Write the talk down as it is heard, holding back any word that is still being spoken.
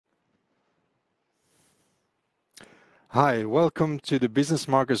Hi, welcome to the Business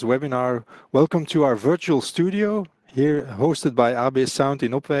Markers webinar. Welcome to our virtual studio here hosted by AB Sound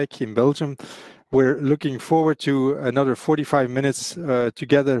in Opwijk in Belgium. We're looking forward to another 45 minutes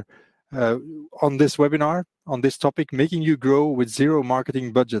together on this webinar, on this topic, making you grow with zero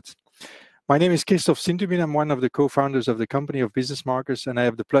marketing budget. My name is Christophe Sintubin. I'm one of the co-founders of the company of Business Markers, and I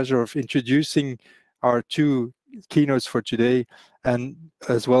have the pleasure of introducing our two keynotes for today and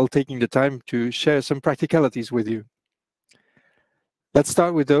as well taking the time to share some practicalities with you. Let's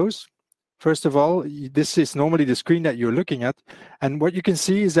start with those. First of all, this is normally the screen that you're looking at. And what you can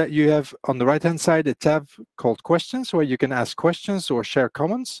see is that you have on the right-hand side a tab called questions where you can ask questions or share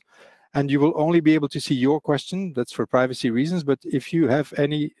comments. And you will only be able to see your question. That's for privacy reasons. But if you have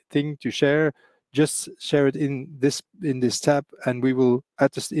anything to share, just share it in this tab, and we will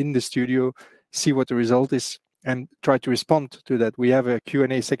in the studio see what the result is and try to respond to that. We have a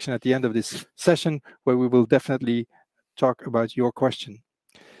Q&A section at the end of this session where we will definitely talk about your question.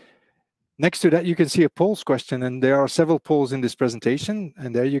 Next to that, you can see a polls question, and there are several polls in this presentation,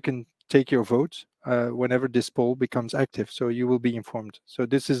 and there you can take your vote whenever this poll becomes active, so you will be informed. So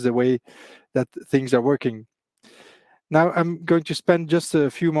this is the way that things are working. Now I'm going to spend just a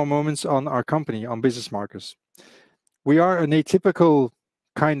few more moments on our company, on Business Markers. We are an atypical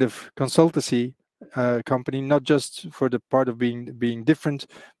kind of consultancy company, not just for the part of being different,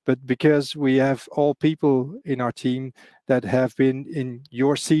 but because we have all people in our team that have been in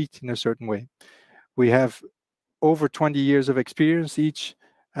your seat in a certain way. We have over 20 years of experience each,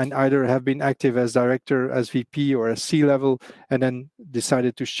 and either have been active as director, as VP, or as C-level, and then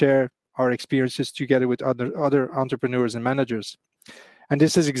decided to share our experiences together with other entrepreneurs and managers. And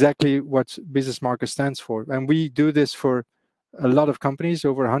this is exactly what Business Markers stands for. And we do this for a lot of companies,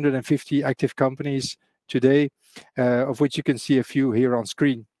 over 150 active companies today, of which you can see a few here on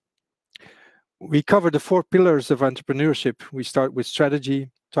screen. We cover the 4 pillars of entrepreneurship. We start with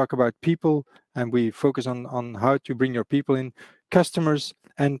strategy, talk about people, and we focus on how to bring your people in, customers,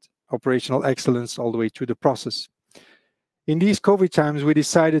 and operational excellence all the way to the process. In these COVID times, we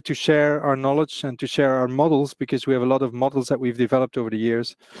decided to share our knowledge and to share our models, because we have a lot of models that we've developed over the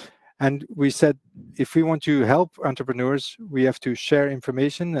years. And we said, if we want to help entrepreneurs, we have to share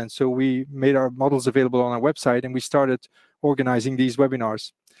information. And so we made our models available on our website, and we started organizing these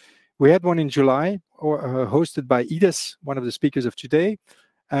webinars. We had one in July, hosted by Ides, one of the speakers of today,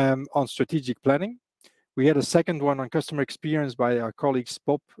 on strategic planning. We had a second one on customer experience by our colleagues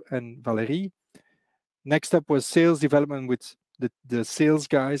Bob and Valerie. Next up was sales development with the sales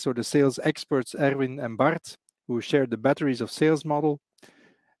guys, or the sales experts, Erwin and Bart, who shared the batteries of sales model.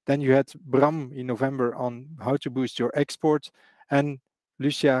 Then you had Bram in November on how to boost your export, and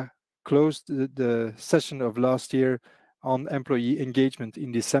Lucia closed the session of last year on employee engagement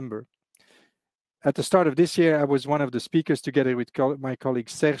in December. At the start of this year, I was one of the speakers together with my colleague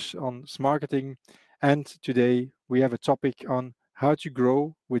Serge on marketing, and today we have a topic on how to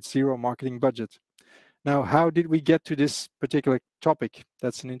grow with zero marketing budget. Now, how did we get to this particular topic?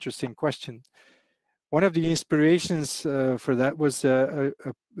 That's an interesting question. One of the inspirations for that was a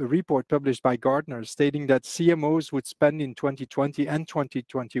report published by Gartner stating that CMOs would spend in 2020 and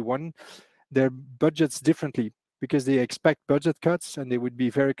 2021 their budgets differently, because they expect budget cuts and they would be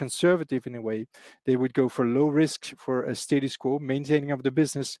very conservative in a way. They would go for low risk, for a status quo, maintaining of the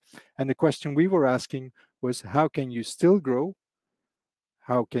business. And the question we were asking was, how can you still grow?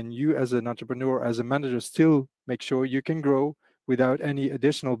 How can you as an entrepreneur, as a manager, still make sure you can grow without any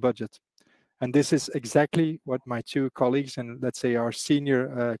additional budget? And this is exactly what my two colleagues and, let's say, our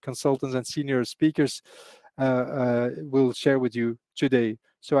senior consultants and senior speakers will share with you today.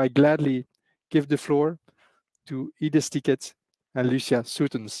 So I gladly give the floor to Ides Ticket and Lucia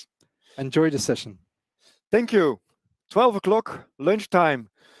Soetens. Enjoy the session. Thank you. 12 o'clock, lunchtime.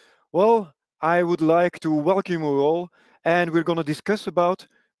 Well, I would like to welcome you all, and we're going to discuss about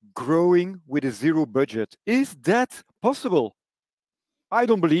growing with a zero budget. Is that possible? I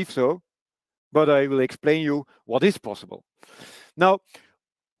don't believe so, but I will explain you what is possible. Now,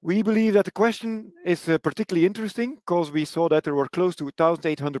 we believe that the question is particularly interesting because we saw that there were close to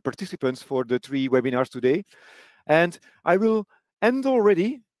 1,800 participants for the 3 webinars today. And I will end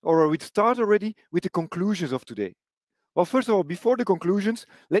already, or I will start already with the conclusions of today. Well, first of all, before the conclusions,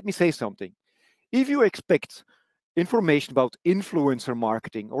 let me say something. If you expect information about influencer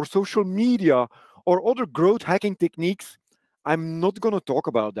marketing or social media or other growth hacking techniques, I'm not going to talk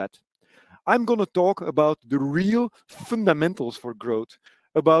about that. I'm going to talk about the real fundamentals for growth,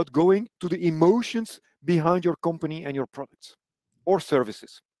 about going to the emotions behind your company and your products or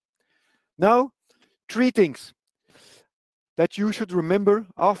services. Now, 3 things that you should remember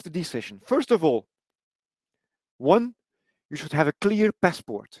after this session. First of all, 1 You should have a clear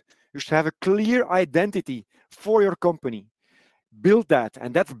passport. You should have a clear identity for your company. Build that,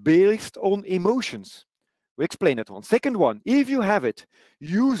 and that's based on emotions. We explain that one. Second one, if you have it,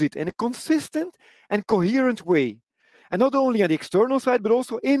 use it in a consistent and coherent way. And not only on the external side, but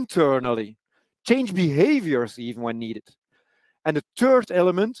also internally. Change behaviors even when needed. And the third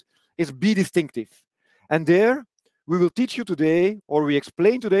element is be distinctive. And there, we will teach you today, or we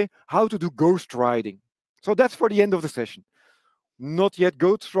explain today, how to do ghost riding. So that's for the end of the session. Not yet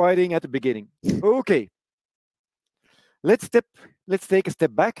ghost riding at the beginning. Okay. Let's take a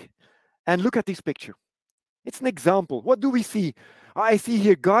step back and look at this picture. It's an example. What do we see? I see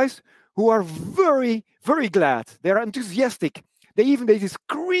here guys who are very, very glad. They're enthusiastic. They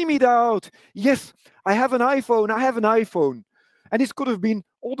scream it out. Yes, I have an iPhone. I have an iPhone. And this could have been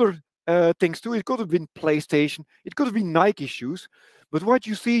other things too. It could have been PlayStation. It could have been Nike shoes. But what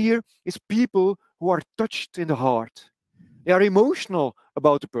you see here is people who are touched in the heart. They are emotional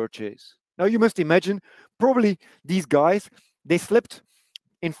about the purchase. Now you must imagine, probably these guys, they slept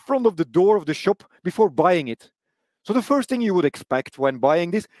in front of the door of the shop before buying it. So the first thing you would expect when buying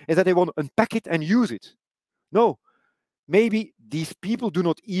this is that they want to unpack it and use it. No, maybe these people do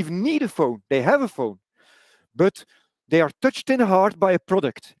not even need a phone. They have a phone, but they are touched in the heart by a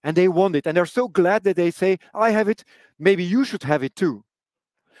product and they want it. And they're so glad that they say, I have it, maybe you should have it too.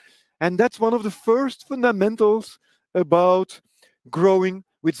 And that's one of the first fundamentals about growing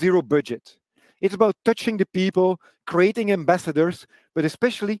with zero budget. It's about touching the people, creating ambassadors, but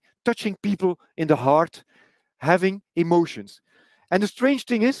especially touching people in the heart, having emotions. And the strange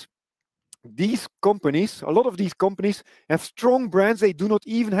thing is, these companies, a lot of these companies have strong brands. They do not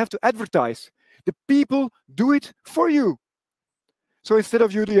even have to advertise. The people do it for you. So instead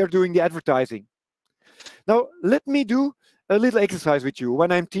of you, they are doing the advertising. Now, let me do a little exercise with you.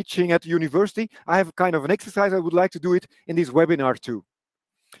 When I'm teaching at the university, I have kind of an exercise. I would like to do it in this webinar too.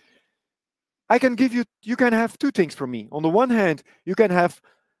 I can give you, you can have two things from me. On the one hand, you can have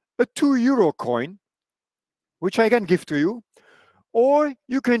a €2 coin, which I can give to you, or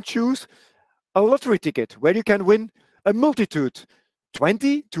you can choose a lottery ticket where you can win a multitude,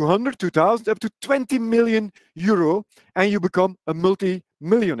 20, 200, 2000, up to 20 million euro, and you become a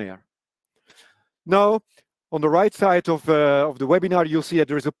multi-millionaire. Now, on the right side of the webinar, you'll see that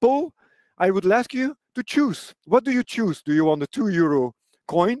there is a poll. I would ask you to choose. What do you choose? Do you want the €2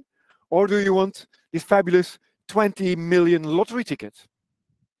 coin, or do you want this fabulous 20 million lottery ticket?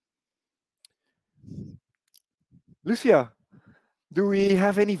 Lucia, do we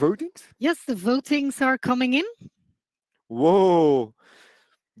have any votings? Yes, the votings are coming in. Whoa,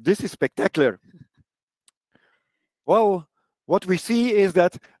 this is spectacular. Well, what we see is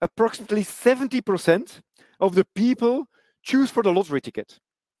that approximately 70% of the people choose for the lottery ticket.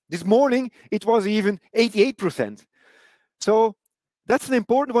 This morning, it was even 88%. So that's an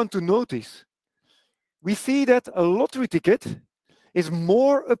important one to notice. We see that a lottery ticket is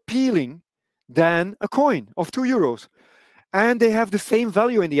more appealing than a coin of €2. And they have the same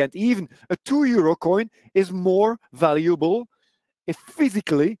value in the end. Even a €2 coin is more valuable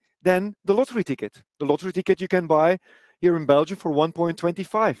physically than the lottery ticket. The lottery ticket you can buy here in Belgium for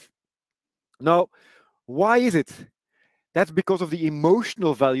 1.25. Now, why is it? That's because of the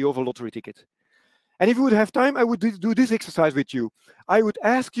emotional value of a lottery ticket. And if you would have time, I would do this exercise with you. I would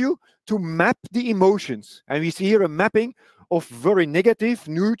ask you to map the emotions. And we see here a mapping of very negative,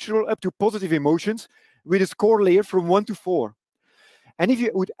 neutral, up to positive emotions with a score layer from 1 to 4. And if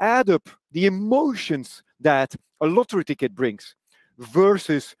you would add up the emotions that a lottery ticket brings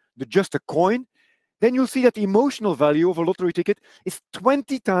versus just a coin, then you'll see that the emotional value of a lottery ticket is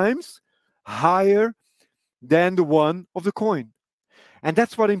 20 times higher than the one of the coin. And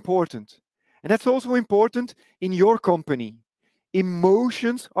that's what's important. And that's also important in your company.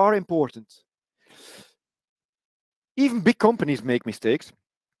 Emotions are important. Even big companies make mistakes.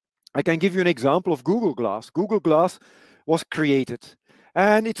 I can give you an example of Google Glass. Google Glass was created,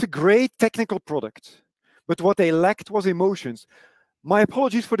 and it's a great technical product. But what they lacked was emotions. My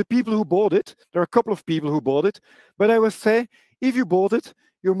apologies for the people who bought it. There are a couple of people who bought it. But I would say, if you bought it,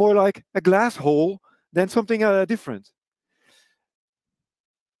 you're more like a glass hole than something different.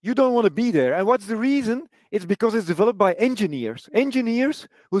 You don't want to be there. And what's the reason? It's because it's developed by engineers. Engineers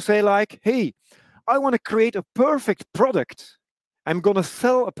who say like, hey, I want to create a perfect product. I'm going to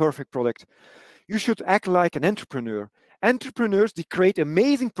sell a perfect product. You should act like an entrepreneur. Entrepreneurs, they create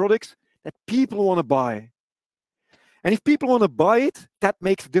amazing products that people want to buy. And if people want to buy it, that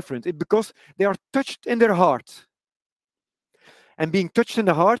makes a difference. It's because they are touched in their heart. And being touched in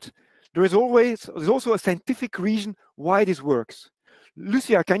the heart, there's also a scientific reason why this works.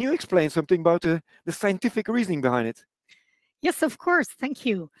 Lucia, can you explain something about the scientific reasoning behind it? Yes, of course. Thank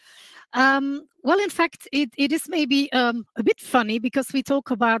you. Well, in fact, it is maybe a bit funny because we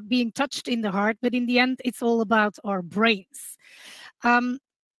talk about being touched in the heart, but in the end, it's all about our brains. Um,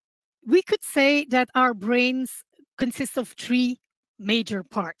 we could say that our brains consist of three major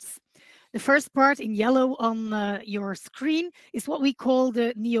parts. The first part in yellow on your screen is what we call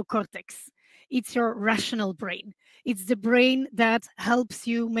the neocortex. It's your rational brain. It's the brain that helps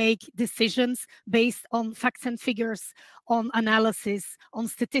you make decisions based on facts and figures, on analysis, on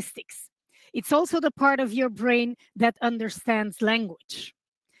statistics. It's also the part of your brain that understands language.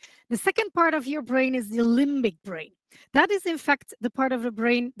 The second part of your brain is the limbic brain. That is, in fact, the part of the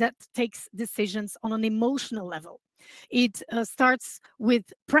brain that takes decisions on an emotional level. It starts with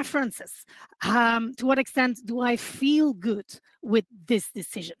preferences. To what extent do I feel good with this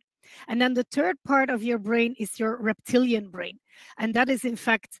decision? And then the third part of your brain is your reptilian brain. And that is, in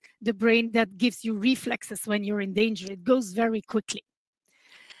fact, the brain that gives you reflexes when you're in danger. It goes very quickly.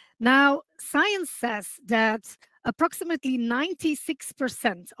 Now, science says that approximately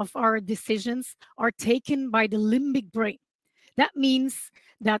 96% of our decisions are taken by the limbic brain. That means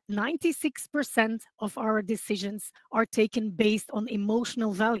that 96% of our decisions are taken based on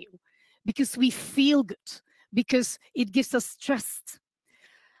emotional value because we feel good, because it gives us trust.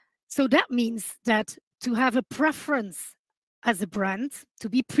 So that means that to have a preference as a brand, to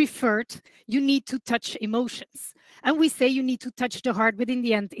be preferred, you need to touch emotions. And we say you need to touch the heart, but in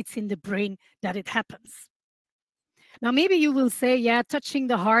the end, it's in the brain that it happens. Now, maybe you will say, yeah, touching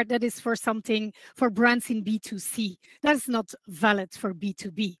the heart, that is for something for brands in B2C. That's not valid for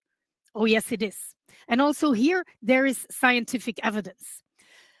B2B. Oh, yes, it is. And also here, there is scientific evidence.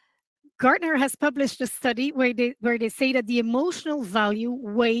 Gartner has published a study where they say that the emotional value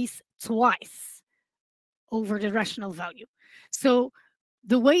weighs twice over the rational value. So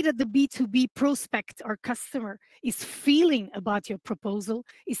the way that the B2B prospect or customer is feeling about your proposal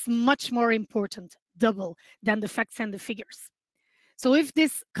is much more important, double, than the facts and the figures. So if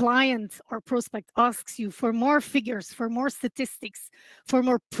this client or prospect asks you for more figures, for more statistics, for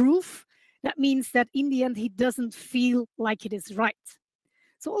more proof, that means that in the end, he doesn't feel like it is right.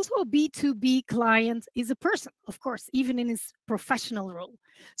 So also a B2B client is a person, of course, even in his professional role.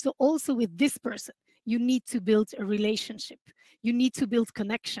 So also with this person, you need to build a relationship. You need to build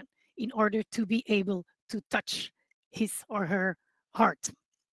connection in order to be able to touch his or her heart.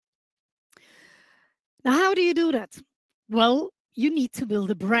 Now, how do you do that? Well, you need to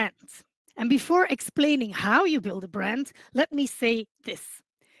build a brand. And before explaining how you build a brand, let me say this.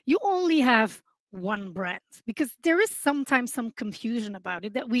 You only have one brand, because there is sometimes some confusion about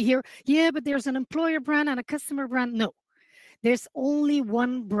it that we hear, yeah, but there's an employer brand and a customer brand. No, there's only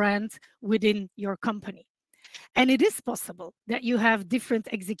one brand within your company. And it is possible that you have different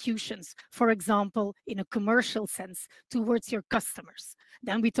executions, for example, in a commercial sense towards your customers.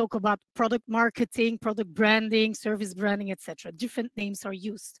 Then we talk about product marketing, product branding, service branding, etc. Different names are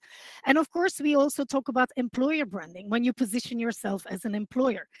used. And of course, we also talk about employer branding when you position yourself as an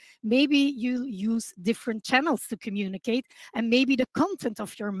employer. Maybe you use different channels to communicate, and maybe the content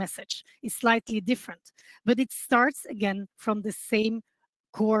of your message is slightly different. But it starts again from the same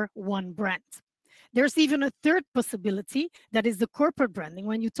core one brand. There's even a third possibility, that is the corporate branding.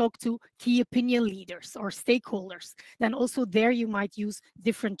 When you talk to key opinion leaders or stakeholders, then also there you might use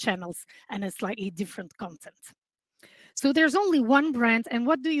different channels and a slightly different content. So there's only one brand, and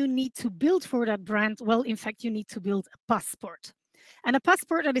what do you need to build for that brand? Well, in fact, you need to build a passport. And a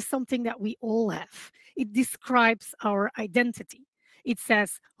passport, that is something that we all have. It describes our identity. It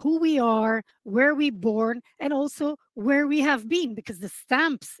says who we are, where we born, and also where we have been, because the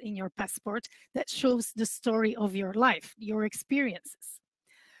stamps in your passport, that shows the story of your life, your experiences.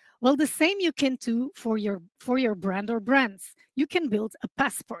 Well, the same you can do for your brand or brands. You can build a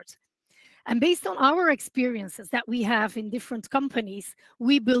passport. And based on our experiences that we have in different companies,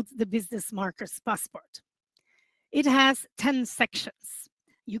 we built the Business Markers Passport. It has 10 sections.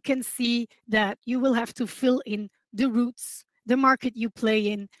 You can see that you will have to fill in the roots, the market you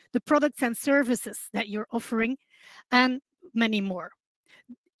play in, the products and services that you're offering, and many more.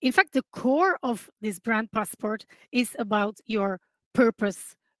 In fact, the core of this brand passport is about your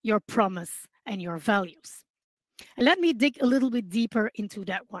purpose, your promise, and your values. And let me dig a little bit deeper into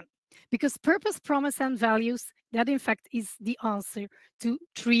that one, because purpose, promise, and values, that in fact is the answer to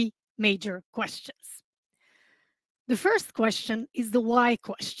three major questions. The first question is the why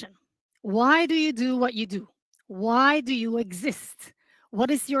question. Why do you do what you do? Why do you exist?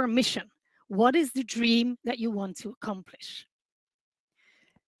 What is your mission? What is the dream that you want to accomplish?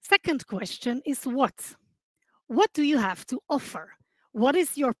 Second question is what? What do you have to offer? What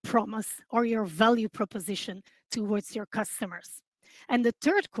is your promise or your value proposition towards your customers? And the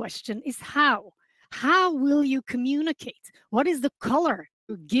third question is how? How will you communicate? What is the color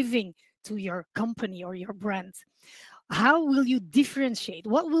you're giving to your company or your brand? How will you differentiate?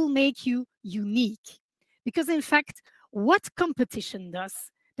 What will make you unique? Because in fact, what competition does,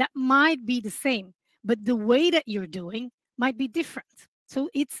 that might be the same, but the way that you're doing might be different. So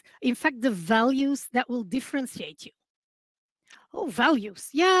it's, in fact, the values that will differentiate you. Oh, values.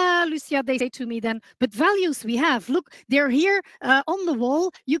 Yeah, Lucia, they say to me then, but values we have. Look, they're here on the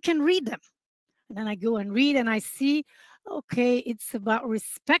wall. You can read them. And then I go and read and I see, okay, it's about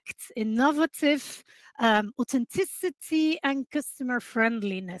respect, innovative, authenticity, and customer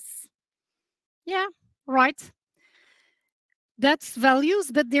friendliness. Yeah, right. That's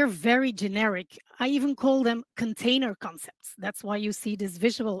values, but they're very generic. I even call them container concepts. That's why you see this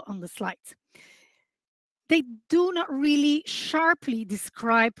visual on the slide. They do not really sharply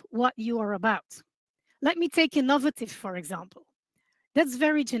describe what you are about. Let me take innovative, for example. That's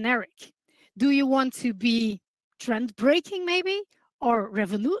very generic. Do you want to be trend-breaking, maybe, or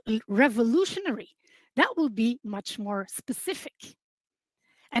revolutionary? That will be much more specific.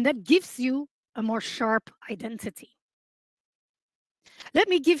 And that gives you a more sharp identity. Let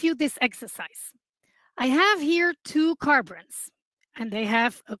me give you this exercise. I have here two car brands, and they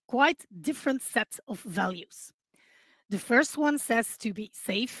have a quite different set of values. The first one says to be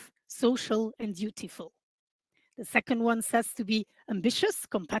safe, social, and dutiful. The second one says to be ambitious,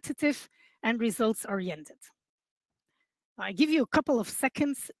 competitive, and results-oriented. I give you a couple of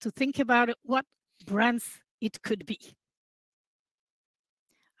seconds to think about it, what brands it could be.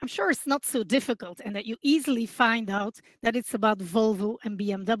 I'm sure it's not so difficult and that you easily find out that it's about Volvo and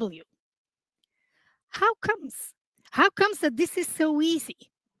BMW. How comes? How comes that this is so easy?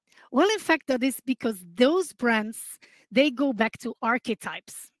 Well, in fact, that is because those brands, they go back to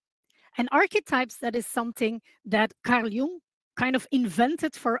archetypes. And archetypes, that is something that Carl Jung kind of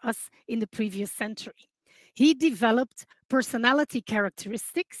invented for us in the previous century. He developed personality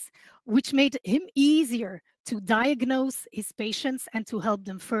characteristics, which made him easier to diagnose his patients and to help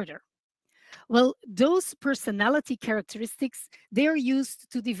them further. Well, those personality characteristics, they're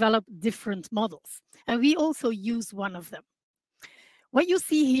used to develop different models. And we also use one of them. What you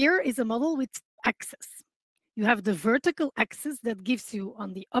see here is a model with axes. You have the vertical axis that gives you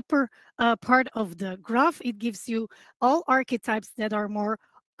on the upper part of the graph, it gives you all archetypes that are more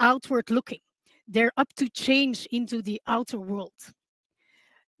outward looking. They're up to change into the outer world.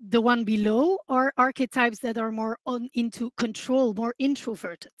 The one below are archetypes that are more into control, more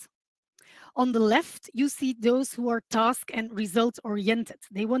introverted. On the left, you see those who are task and result oriented.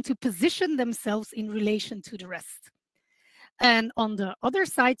 They want to position themselves in relation to the rest. And on the other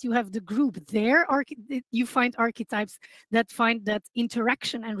side, you have the group. There you find archetypes that find that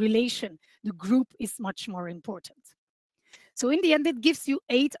interaction and relation, the group is much more important. So in the end, it gives you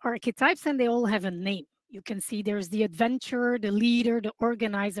 8 archetypes and they all have a name. You can see there's the adventurer, the leader, the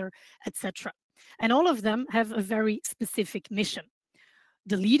organizer, etc. And all of them have a very specific mission.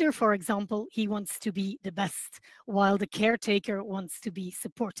 The leader, for example, he wants to be the best, while the caretaker wants to be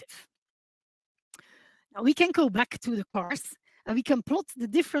supportive. Now we can go back to the cars and we can plot the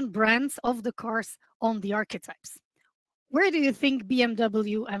different brands of the cars on the archetypes. Where do you think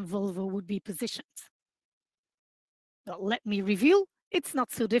BMW and Volvo would be positioned? Well, let me reveal, it's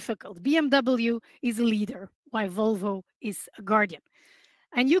not so difficult. BMW is a leader, while Volvo is a guardian.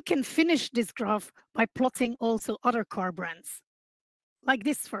 And you can finish this graph by plotting also other car brands, like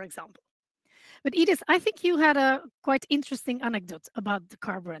this, for example. But Ides, I think you had a quite interesting anecdote about the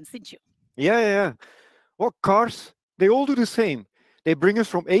car brands, didn't you? Yeah. Well, cars, they all do the same. They bring us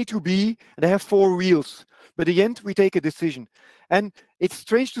from A to B, and they have 4 wheels. But in the end, we take a decision. And it's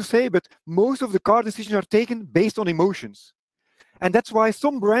strange to say, but most of the car decisions are taken based on emotions. And that's why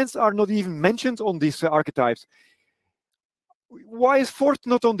some brands are not even mentioned on these archetypes. Why is Ford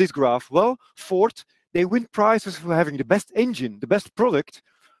not on this graph? Well, Ford, they win prizes for having the best engine, the best product,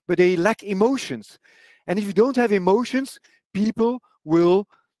 but they lack emotions. And if you don't have emotions, people will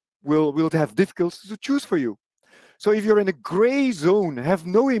have difficulties to choose for you. So if you're in a gray zone, have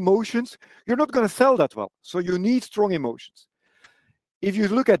no emotions, you're not going to sell that well. So you need strong emotions. If you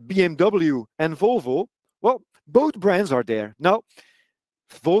look at BMW and Volvo, well, both brands are there. Now,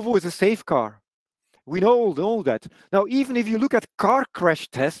 Volvo is a safe car. We know all that. Now, even if you look at car crash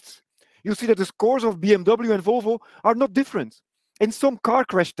tests, you'll see that the scores of BMW and Volvo are not different. In some car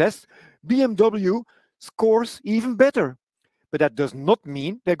crash tests, BMW scores even better. But that does not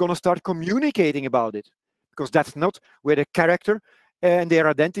mean they're going to start communicating about it, because that's not where their character and their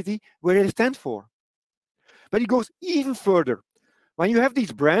identity, where they stand for. But it goes even further. When you have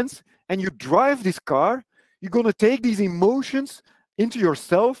these brands and you drive this car, You're going to take these emotions into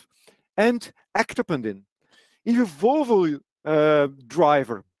yourself and act upon them. If a Volvo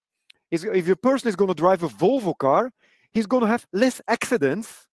driver, if a person is going to drive a Volvo car, he's going to have less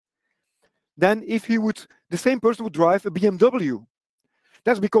accidents than if the same person would drive a BMW.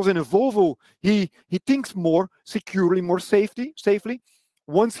 That's because in a Volvo, he thinks more securely, more safely.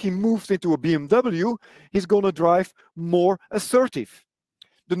 Once he moves into a BMW, he's going to drive more assertive.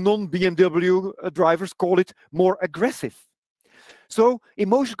 The non-BMW drivers call it more aggressive. So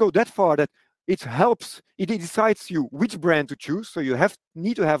emotions go that far that it helps, it decides you which brand to choose. So you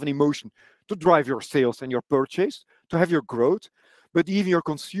need to have an emotion to drive your sales and your purchase, to have your growth, but even your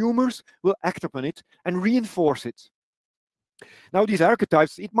consumers will act upon it and reinforce it. Now, these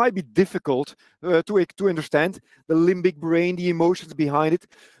archetypes, it might be difficult to understand the limbic brain, the emotions behind it.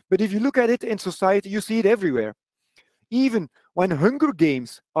 But if you look at it in society, you see it everywhere. Even when Hunger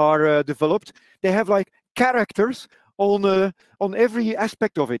Games are developed, they have like characters on every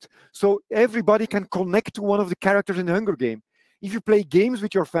aspect of it. So everybody can connect to one of the characters in the Hunger Game. If you play games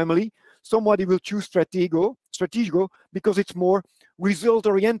with your family, somebody will choose Stratego because it's more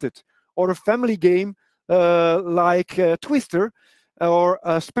result-oriented. Or a family game like Twister, or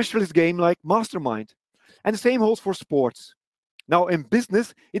a specialist game like Mastermind. And the same holds for sports. Now in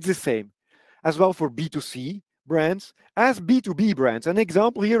business, it's the same. As well for B2C brands as B2B brands. An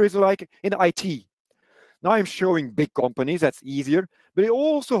example here is like in IT. Now I'm showing big companies, that's easier, but it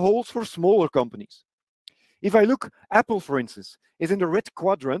also holds for smaller companies. If I look, Apple, for instance, is in the red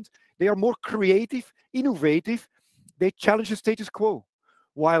quadrant. They are more creative, innovative. They challenge the status quo.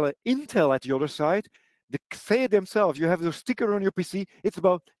 While Intel at the other side, they say it themselves. You have the sticker on your PC. It's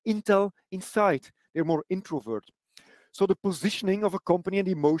about Intel Inside. They're more introvert. So the positioning of a company and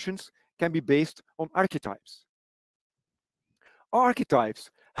the emotions can be based on archetypes. Archetypes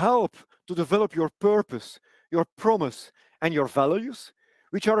help to develop your purpose, your promise, and your values,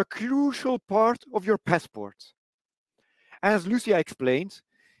 which are a crucial part of your passport. As Lucia explained,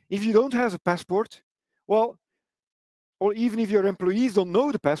 if you don't have a passport, well, or even if your employees don't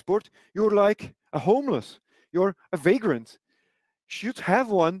know the passport, you're like a homeless, you're a vagrant. You should have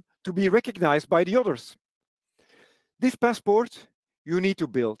one to be recognized by the others. This passport you need to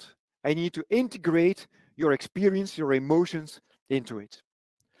build, and you need to integrate your experience, your emotions into it.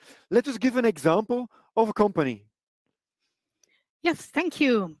 Let us give an example of a company. Yes, thank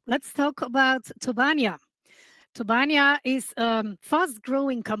you. Let's talk about Tobania. Tobania is a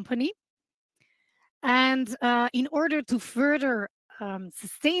fast-growing company, and in order to further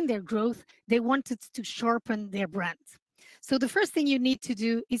sustain their growth, they wanted to sharpen their brand. So the first thing you need to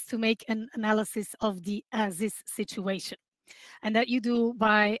do is to make an analysis of the as-is situation. And that you do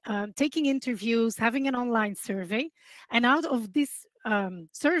by taking interviews, having an online survey. And out of these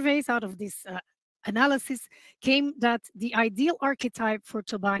surveys, out of this analysis, came that the ideal archetype for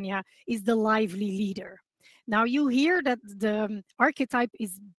Tobania is the lively leader. Now you hear that the archetype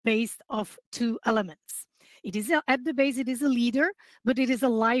is based off two elements. It is at the base, it is a leader, but it is a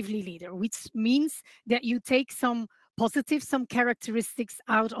lively leader, which means that you take some positive, some characteristics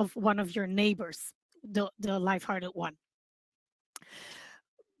out of one of your neighbors, the lighthearted one.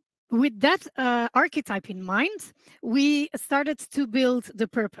 With that archetype in mind, we started to build the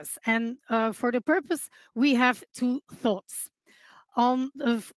purpose. And for the purpose, we have two thoughts. On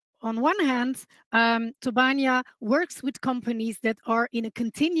one hand, Tobania works with companies that are in a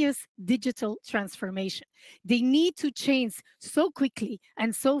continuous digital transformation. They need to change so quickly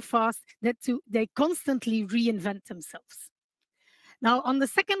and so fast that they constantly reinvent themselves. Now, on the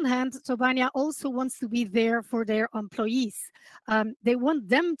second hand, Tobania also wants to be there for their employees. They want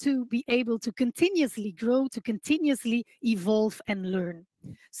them to be able to continuously grow, to continuously evolve and learn.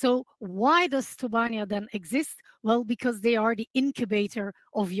 So why does Tobania then exist? Well, because they are the incubator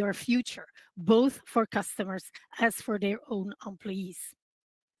of your future, both for customers as for their own employees.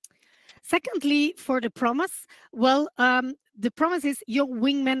 Secondly, for the promise, well, the promise is your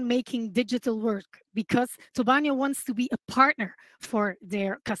wingman making digital work, because Tobania wants to be a partner for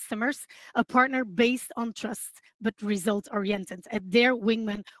their customers, a partner based on trust, but result-oriented. And their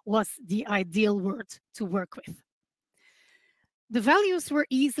wingman was the ideal word to work with. The values were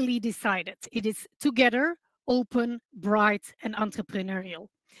easily decided. It is together, open, bright, and entrepreneurial.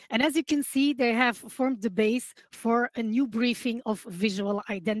 And as you can see, they have formed the base for a new briefing of visual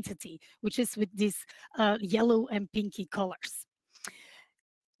identity, which is with these yellow and pinky colors.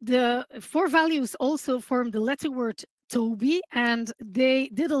 The four values also form the letter word Toby, and they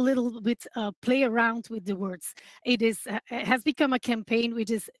did a little bit play around with the words. It has become a campaign which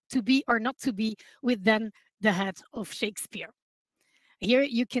is to be or not to be, with then the head of Shakespeare. Here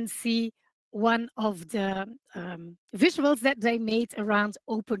you can see one of the visuals that they made around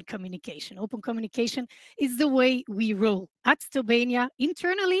open communication. Open communication is the way we roll at Tobania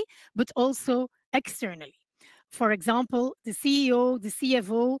internally, but also externally. For example, the CEO, the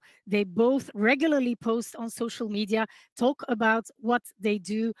CFO, they both regularly post on social media, talk about what they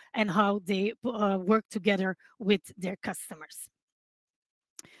do and how they work together with their customers.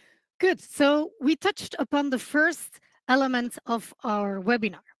 Good. So we touched upon the first element of our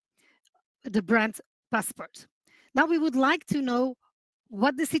webinar, the brand passport. Now we would like to know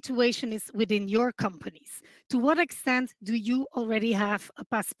what the situation is within your companies. To what extent do you already have a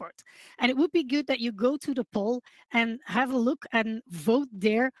passport? And it would be good that you go to the poll and have a look and vote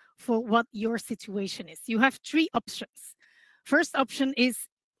there for what your situation is. You have three options. First option is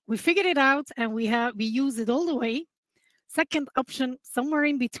we figured it out and we use it all the way. Second option, somewhere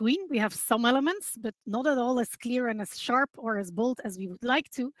in between, we have some elements, but not at all as clear and as sharp or as bold as we would like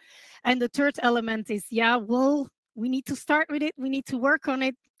to. And the third element is, yeah, well, we need to start with it. We need to work on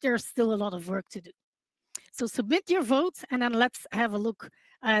it. There's still a lot of work to do. So submit your vote, and then let's have a look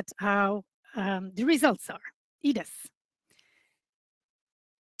at how the results are. Ides.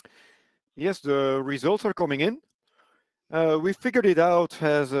 Yes, the results are coming in. We figured it out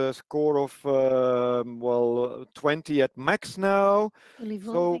as a score of, well, 20 at max now.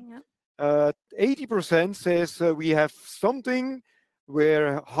 So 80% says we have something,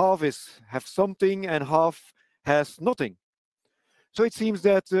 where half have something and half has nothing. So it seems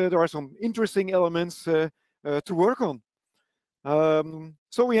that there are some interesting elements to work on.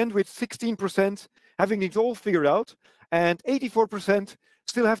 So we end with 16% having it all figured out, and 84%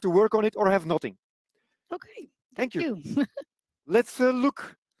 still have to work on it or have nothing. Okay. Thank you. Let's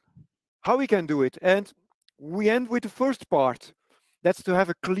look how we can do it. And we end with the first part. That's to have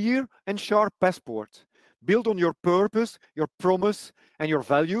a clear and sharp passport. Built on your purpose, your promise, and your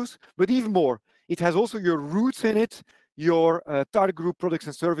values. But even more, it has also your roots in it, your target group products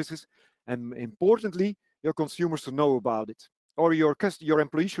and services, and importantly, your consumers to know about it. Or your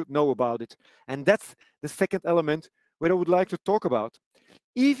employees should know about it. And that's the second element where I would like to talk about.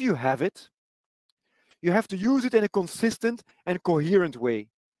 If you have it, you have to use it in a consistent and coherent way.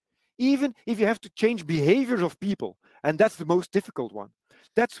 Even if you have to change behaviors of people, and that's the most difficult one.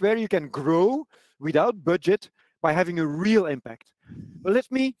 That's where you can grow without budget by having a real impact. But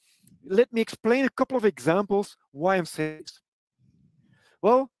let me explain a couple of examples why I'm saying this.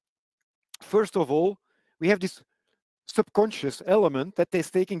 Well, first of all, we have this subconscious element that is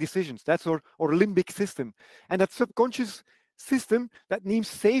taking decisions. That's our limbic system. And that subconscious system, that means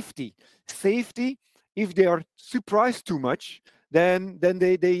safety. Safety, if they are surprised too much, then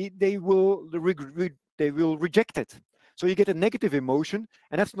they will reject it. So you get a negative emotion,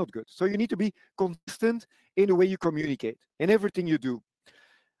 and that's not good. So you need to be consistent in the way you communicate, in everything you do.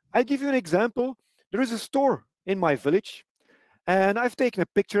 I'll give you an example. There is a store in my village, and I've taken a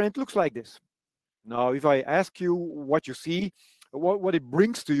picture, and it looks like this. Now, if I ask you what you see, what it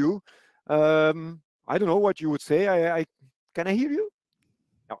brings to you, I don't know what you would say. Can I hear you?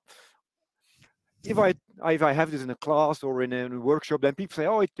 No. If I have this in a class or in a workshop, then people say,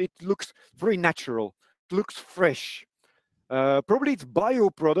 oh, it looks very natural. It looks fresh. Probably it's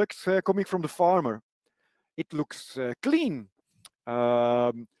bio products coming from the farmer. It looks clean.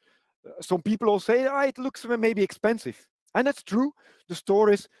 Some people will say, oh, it looks maybe expensive. And that's true. The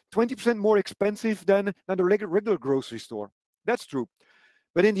store is 20% more expensive than the regular grocery store. That's true.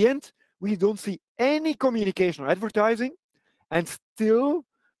 But in the end, we don't see any communication or advertising. And still,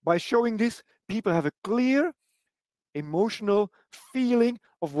 by showing this, people have a clear emotional feeling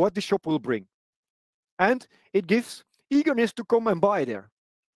of what the shop will bring. And it gives eagerness to come and buy there.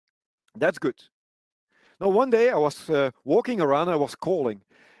 That's good. Now, one day I was walking around, I was calling,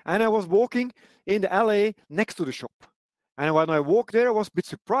 and I was walking in the alley next to the shop. And when I walked there, I was a bit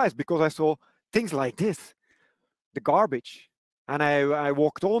surprised because I saw things like this, the garbage. And I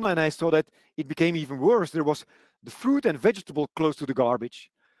walked on and I saw that it became even worse. There was the fruit and vegetable close to the garbage.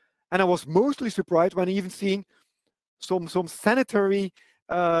 And I was mostly surprised when even seeing some sanitary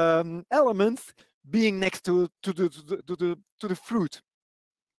elements being next to the fruit,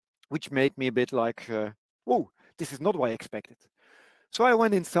 which made me a bit like, whoa, this is not what I expected. So I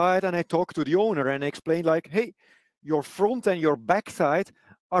went inside and I talked to the owner and I explained like, hey, your front and your back side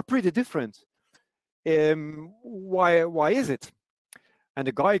are pretty different. Why is it? And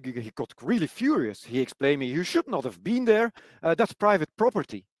the guy, he got really furious. He explained me, you should not have been there. That's private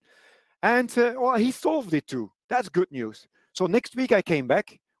property. And well, he solved it too. That's good news. So next week I came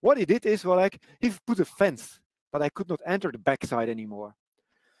back. What he did is, well, like, he put a fence, but I could not enter the backside anymore.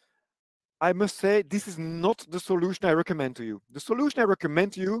 I must say, this is not the solution I recommend to you. The solution I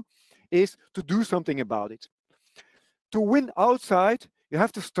recommend to you is to do something about it. To win outside, you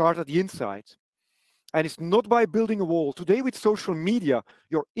have to start at the inside. And it's not by building a wall. Today with social media,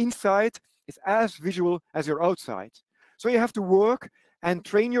 your inside is as visual as your outside. So you have to work and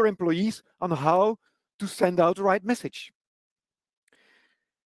train your employees on how to send out the right message.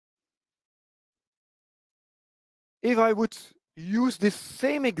 If I would use this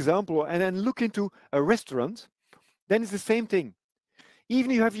same example and then look into a restaurant, then it's the same thing.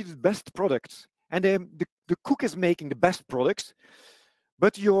 Even if you have the best products and the cook is making the best products,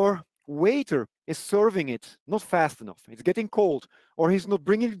 but your waiter is serving it not fast enough. It's getting cold, or he's not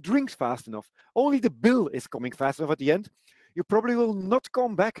bringing drinks fast enough. Only the bill is coming fast enough at the end. You probably will not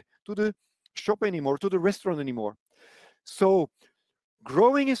come back to the shop anymore, to the restaurant anymore. So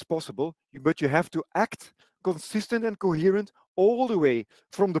growing is possible, but you have to act consistent and coherent all the way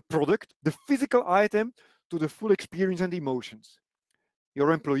from the product, the physical item, to the full experience and emotions.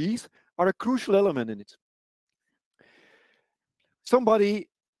 Your employees are a crucial element in it. Somebody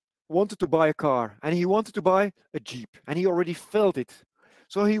wanted to buy a car and he wanted to buy a Jeep and he already felt it.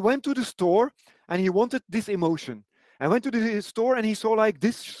 So he went to the store and he wanted this emotion. I went to the store and he saw like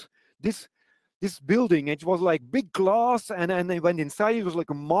this building. It was like big glass, and he went inside. It was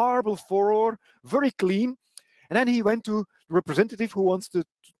like a marble floor, very clean. And then he went to the representative who wants to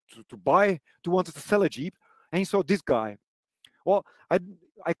sell a Jeep, and he saw this guy. Well,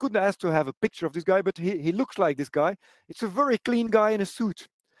 I couldn't ask to have a picture of this guy, but he looks like this guy. It's a very clean guy in a suit.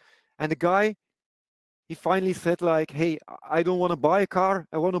 And the guy, he finally said like, hey, I don't want to buy a car.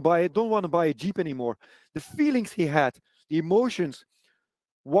 I don't want to buy a Jeep anymore. The feelings he had, the emotions,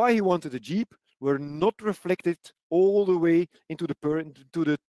 why he wanted a Jeep were not reflected all the way into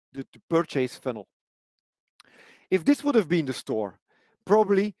the purchase funnel. If this would have been the store,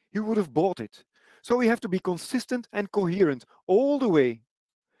 probably he would have bought it. So we have to be consistent and coherent all the way.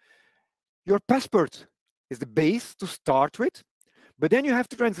 Your passport is the base to start with, but then you have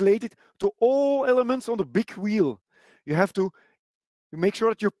to translate it to all elements on the big wheel. You have to make sure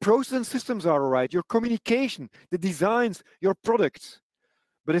that your process and systems are all right, your communication, the designs, your products.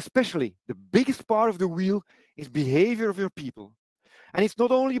 But especially the biggest part of the wheel is behavior of your people. And it's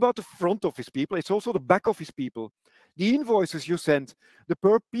not only about the front office people, it's also the back office people. The invoices you send, the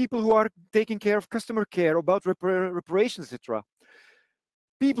people who are taking care of customer care, about reparations, etc.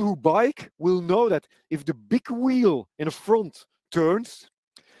 People who bike will know that if the big wheel in the front turns,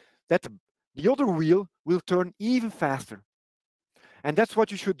 that the other wheel will turn even faster. And that's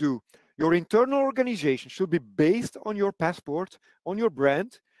what you should do. Your internal organization should be based on your passport, on your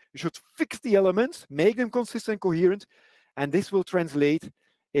brand. You should fix the elements, make them consistent and coherent, and this will translate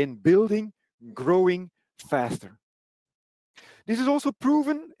in building, growing faster. This is also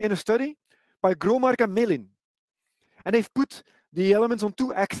proven in a study by Gromark and Mellin. And they've put the elements on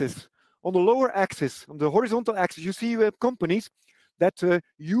two axes. On the lower axis, on the horizontal axis, you see companies that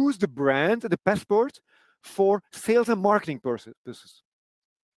use the brand, the passport, for sales and marketing purposes.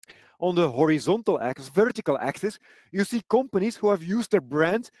 On the horizontal axis, vertical axis, you see companies who have used their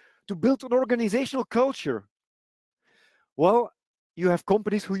brand to build an organizational culture. Well, you have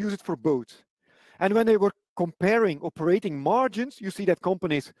companies who use it for both. And when they were comparing operating margins, you see that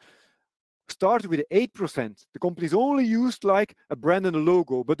companies started with 8%. The companies only used like a brand and a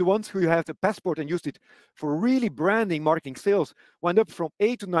logo, but the ones who have the passport and used it for really branding, marketing, sales went up from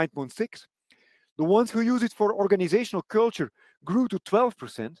 8 to 9.6. The ones who use it for organizational culture grew to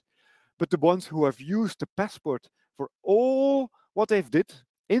 12%. But the ones who have used the passport for all what they've did,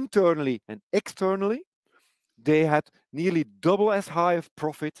 internally and externally, they had nearly double as high of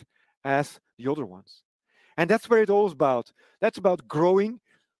profit as the other ones. And that's where it all is about. That's about growing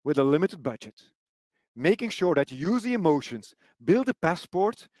with a limited budget. Making sure that you use the emotions, build a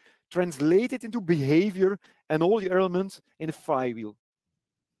passport, translate it into behavior and all the elements in a flywheel.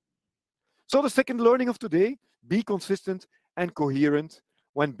 So the second learning of today, be consistent and coherent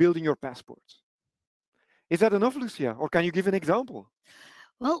when building your passport. Is that enough, Lucia, or can you give an example?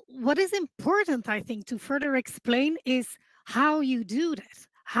 Well, what is important, I think, to further explain is how you do that.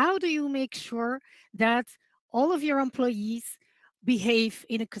 How do you make sure that all of your employees behave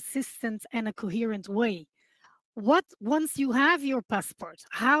in a consistent and a coherent way? Once you have your passport,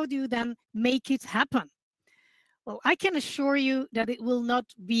 how do you then make it happen? Well, I can assure you that it will not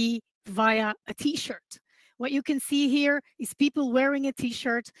be via a t-shirt. What you can see here is people wearing a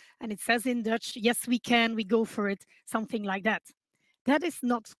t-shirt and it says in Dutch, yes, we can, we go for it, something like that. That is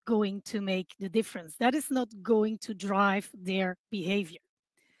not going to make the difference. That is not going to drive their behavior.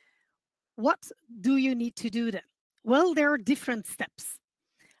 What do you need to do then? Well, there are different steps.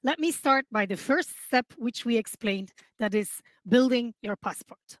 Let me start by the first step, which we explained, that is building your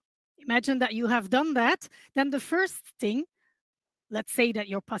passport. Imagine that you have done that. Then the first thing, let's say that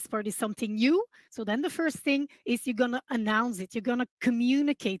your passport is something new. So then the first thing is you're going to announce it. You're going to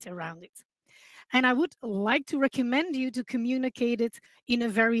communicate around it. And I would like to recommend you to communicate it in a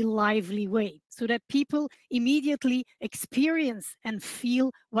very lively way so that people immediately experience and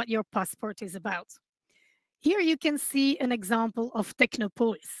feel what your passport is about. Here you can see an example of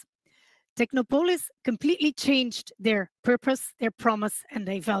Technopolis. Technopolis completely changed their purpose, their promise, and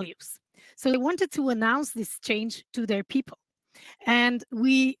their values. So they wanted to announce this change to their people. And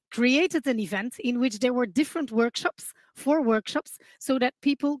we created an event in which there were different workshops, 4 workshops, so that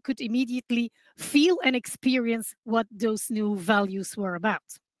people could immediately feel and experience what those new values were about.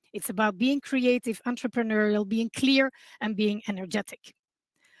 It's about being creative, entrepreneurial, being clear, and being energetic.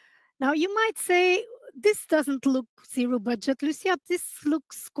 Now, you might say, this doesn't look zero budget, Lucia. This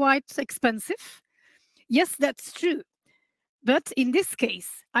looks quite expensive. Yes, that's true. But in this case,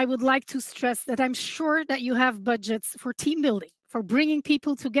 I would like to stress that I'm sure that you have budgets for team building, for bringing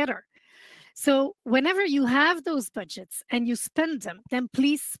people together. So whenever you have those budgets and you spend them, then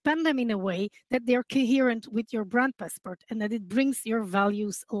please spend them in a way that they're coherent with your brand passport and that it brings your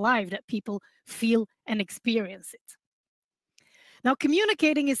values alive, that people feel and experience it. Now,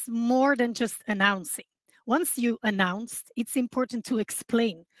 communicating is more than just announcing. Once you announced, it's important to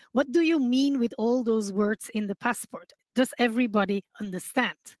explain. What do you mean with all those words in the passport? Does everybody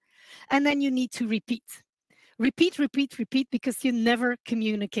understand? And then you need to repeat. Repeat, repeat, repeat, because you never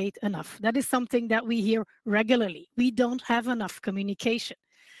communicate enough. That is something that we hear regularly. We don't have enough communication.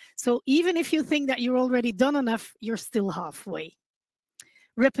 So even if you think that you're already done enough, you're still halfway.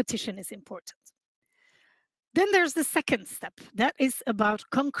 Repetition is important. Then there's the second step. That is about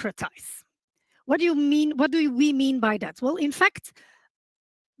concretize. What do you mean? What do we mean by that? Well, in fact,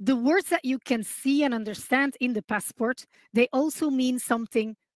 the words that you can see and understand in the passport, they also mean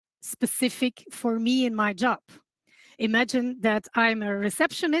something specific for me in my job. Imagine that I'm a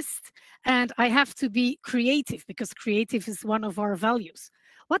receptionist and I have to be creative because creative is one of our values.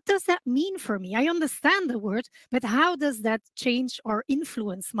 What does that mean for me? I understand the word, but how does that change or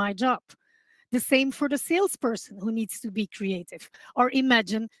influence my job? The same for the salesperson who needs to be creative. Or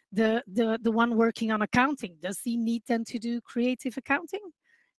imagine the one working on accounting. Does he need then to do creative accounting?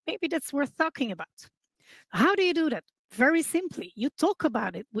 Maybe that's worth talking about. How do you do that? Very simply, you talk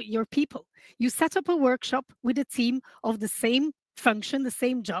about it with your people. You set up a workshop with a team of the same function, the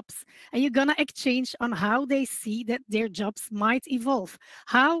same jobs, and you're going to exchange on how they see that their jobs might evolve.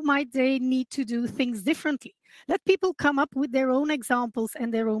 How might they need to do things differently? Let people come up with their own examples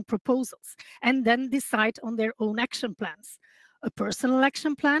and their own proposals, and then decide on their own action plans. A personal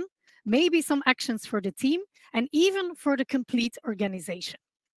action plan, maybe some actions for the team, and even for the complete organization.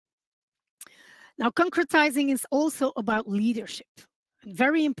 Now, concretizing is also about leadership.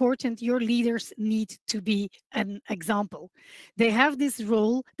 Very important, your leaders need to be an example. They have this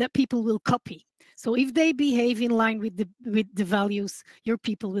role that people will copy. So if they behave in line with the values, your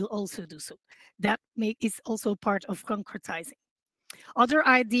people will also do so. That is also part of concretizing. Other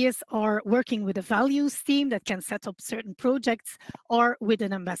ideas are working with a values team that can set up certain projects or with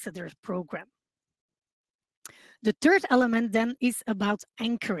an ambassador program. The third element then is about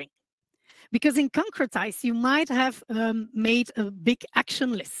anchoring. Because in concretize, you might have made a big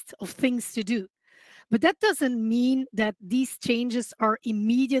action list of things to do. But that doesn't mean that these changes are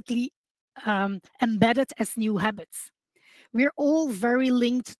immediately embedded as new habits. We're all very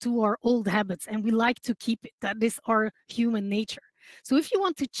linked to our old habits and we like to keep it. That is our human nature. So if you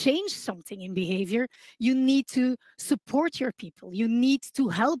want to change something in behavior, you need to support your people. You need to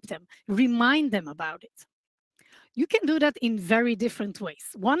help them, remind them about it. You can do that in very different ways.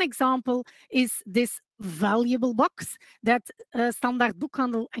 One example is this valuable box that Standaard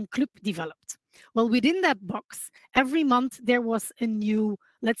boekhandel and Club developed. Well, within that box, every month there was a new,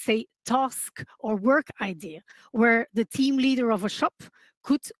 let's say, task or work idea where the team leader of a shop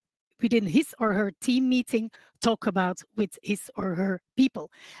could, within his or her team meeting, talk about with his or her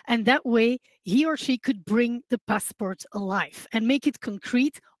people. And that way, he or she could bring the passport alive and make it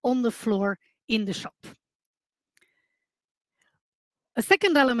concrete on the floor in the shop. A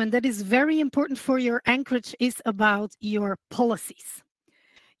second element that is very important for your anchorage is about your policies.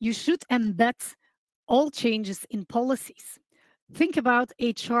 You should embed all changes in policies. Think about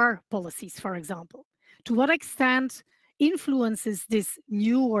HR policies, for example. To what extent influences this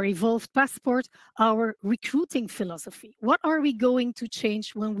new or evolved passport our recruiting philosophy? What are we going to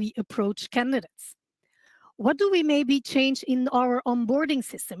change when we approach candidates? What do we maybe change in our onboarding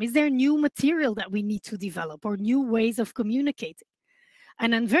system? Is there new material that we need to develop or new ways of communicating?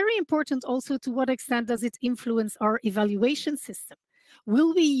 And then very important also, to what extent does it influence our evaluation system?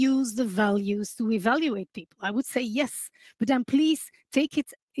 Will we use the values to evaluate people? I would say yes, but then please take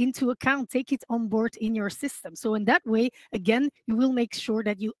it into account, take it on board in your system. So in that way, again, you will make sure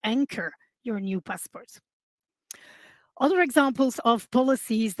that you anchor your new passport. Other examples of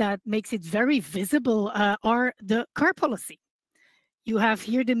policies that makes it very visible are the car policy. You have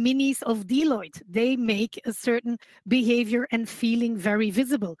here the minis of Deloitte. They make a certain behavior and feeling very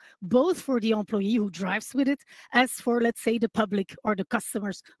visible, both for the employee who drives with it, as for, let's say, the public or the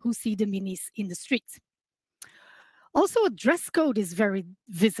customers who see the minis in the street. Also, a dress code is very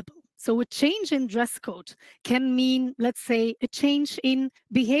visible. So a change in dress code can mean, let's say, a change in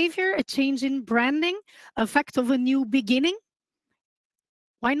behavior, a change in branding, a fact of a new beginning.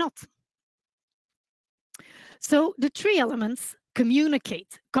 Why not? So the three elements,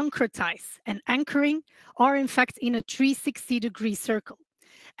 communicate, concretize, and anchoring, are in fact in a 360-degree circle.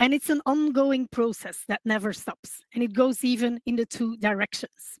 And it's an ongoing process that never stops. And it goes even in the two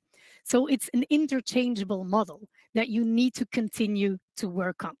directions. So it's an interchangeable model that you need to continue to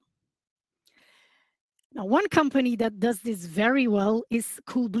work on. Now, one company that does this very well is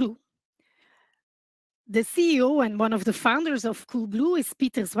Coolblue. The CEO and one of the founders of Coolblue is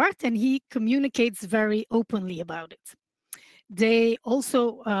Pieter Zwart, and he communicates very openly about it. They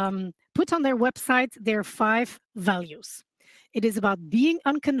also put on their website their 5 values. It is about being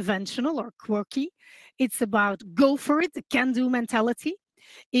unconventional or quirky. It's about go for it, the can-do mentality.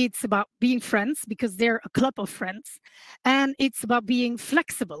 It's about being friends, because they're a club of friends. And it's about being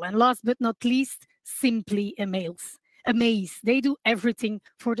flexible. And last but not least, simply amaze. They do everything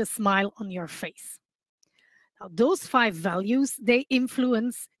for the smile on your face. Now, those 5 values, they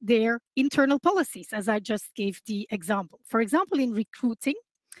influence their internal policies, as I just gave the example. For example, in recruiting,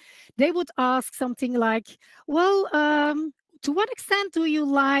 they would ask something like, well, to what extent do you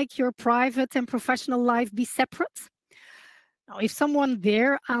like your private and professional life be separate? Now, if someone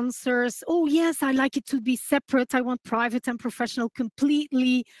there answers, oh, yes, I like it to be separate, I want private and professional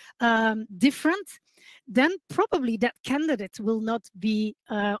completely different, then probably that candidate will not be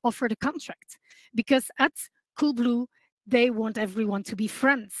offered a contract. Because at Coolblue, they want everyone to be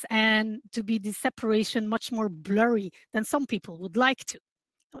friends and to be the separation much more blurry than some people would like to.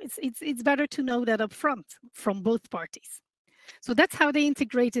 It's better to know that up front from both parties. So that's how they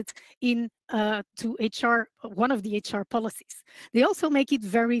integrate it in to HR, one of the HR policies. They also make it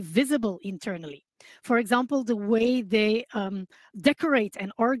very visible internally. For example, the way they decorate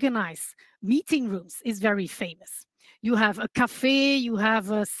and organize meeting rooms is very famous. You have a cafe, you have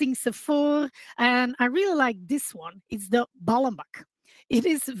a Singsevoor, and I really like this one. It's the Ballenbak. It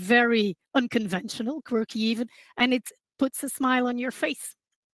is very unconventional, quirky even, and it puts a smile on your face.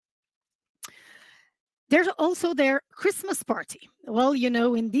 There's also their Christmas party. Well, you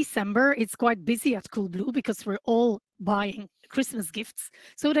know, in December, it's quite busy at Coolblue because we're all buying Christmas gifts.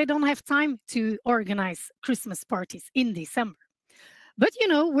 So they don't have time to organize Christmas parties in December. But, you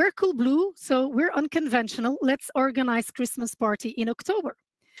know, we're Coolblue, so we're unconventional. Let's organize Christmas party in October.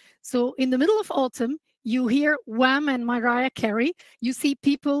 So in the middle of autumn, you hear Wham and Mariah Carey. You see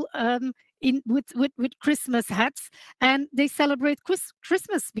people with Christmas hats, and they celebrate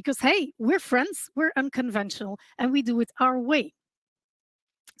Christmas because, hey, we're friends, we're unconventional, and we do it our way.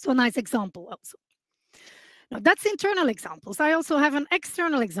 So a nice example also. Now, that's internal examples. I also have an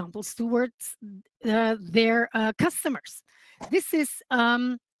external examples towards their customers. This is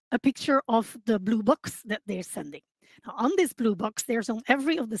a picture of the blue box that they're sending. Now, on this blue box, there's on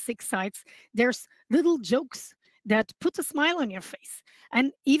every of the 6 sides, there's little jokes that put a smile on your face.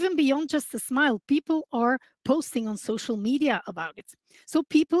 And even beyond just a smile, people are posting on social media about it. So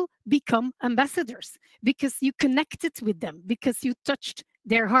people become ambassadors because you connected with them, because you touched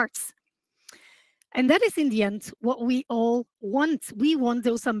their hearts. And that is in the end what we all want. We want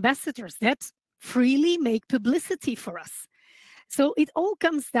those ambassadors that freely make publicity for us. So it all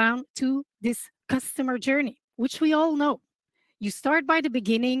comes down to this customer journey, which we all know. You start by the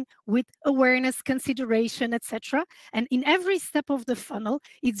beginning with awareness, consideration, etc. And in every step of the funnel,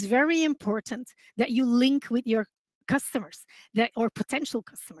 it's very important that you link with your customers or potential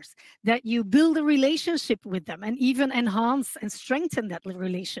customers, that you build a relationship with them and even enhance and strengthen that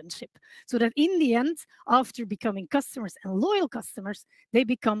relationship so that in the end, after becoming customers and loyal customers, they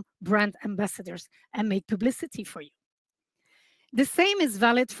become brand ambassadors and make publicity for you. The same is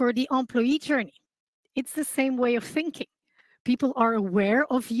valid for the employee journey. It's the same way of thinking. People are aware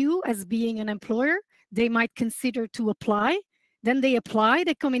of you as being an employer. They might consider to apply. Then they apply.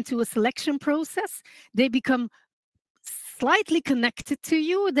 They come into a selection process. They become slightly connected to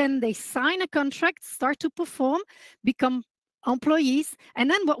you. Then they sign a contract, start to perform, become employees. And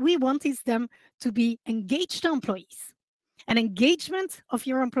then what we want is them to be engaged employees. And engagement of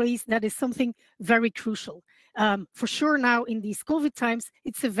your employees, that is something very crucial. For sure now in these COVID times,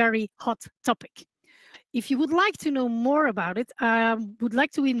 it's a very hot topic. If you would like to know more about it, I would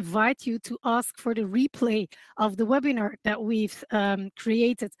like to invite you to ask for the replay of the webinar that we've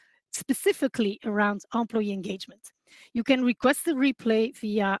created specifically around employee engagement. You can request the replay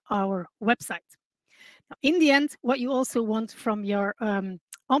via our website. Now, in the end, what you also want from your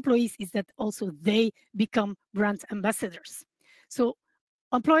employees is that also they become brand ambassadors. So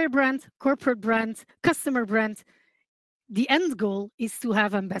employer brand, corporate brand, customer brand, the end goal is to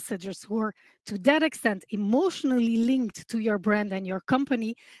have ambassadors who are to that extent emotionally linked to your brand and your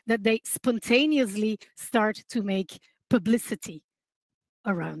company that they spontaneously start to make publicity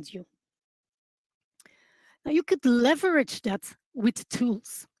around you. Now you could leverage that with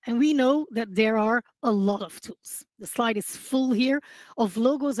tools. And we know that there are a lot of tools. The slide is full here of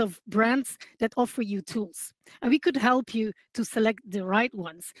logos of brands that offer you tools. And we could help you to select the right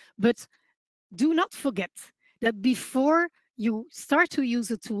ones. But do not forget that before you start to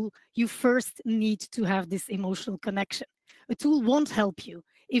use a tool, you first need to have this emotional connection. A tool won't help you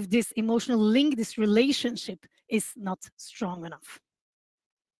if this emotional link, this relationship is not strong enough.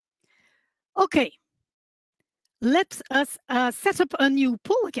 Okay, let us set up a new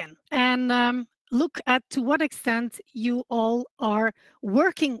poll again and look at to what extent you all are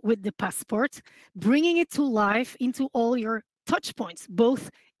working with the passport, bringing it to life into all your touch points, both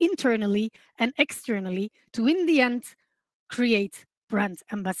internally and externally, to in the end create brand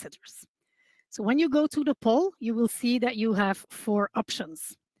ambassadors. So when you go to the poll, you will see that you have 4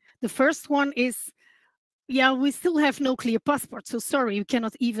 options. The first one is, yeah, we still have no clear passport, so sorry, you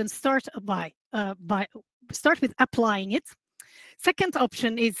cannot even start with applying it. Second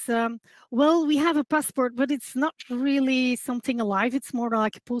option is, well, we have a passport, but it's not really something alive. It's more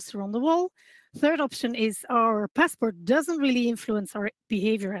like a poster on the wall. Third option is our passport doesn't really influence our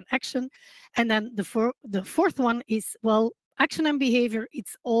behavior and action. And then the fourth one is, well, action and behavior,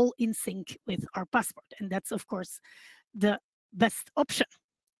 it's all in sync with our passport. And that's, of course, the best option.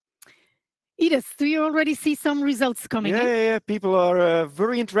 Ides, do you already see some results coming in? Yeah, people are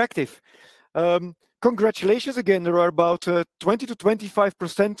very interactive. Congratulations again. There are about 20 to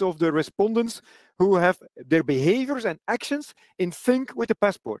 25% of the respondents who have their behaviors and actions in sync with the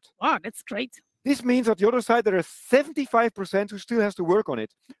passport. Wow, that's great. This means on the other side, there are 75% who still has to work on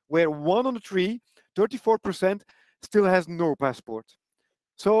it, where 1 on 3, 34% still has no passport.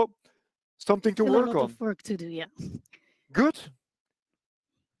 So something to work on. A lot of work to do, yeah. Good.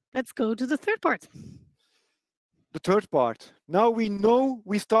 Let's go to the third part. The third part. Now we know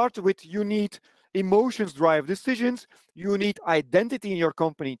we start with you need emotions drive decisions. You need identity in your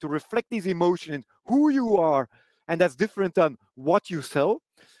company to reflect these emotions, who you are, and that's different than what you sell.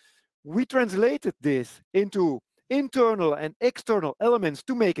 We translated this into internal and external elements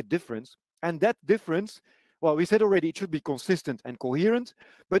to make a difference. And that difference, well, we said already it should be consistent and coherent,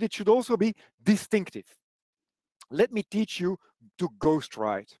 but it should also be distinctive. Let me teach you to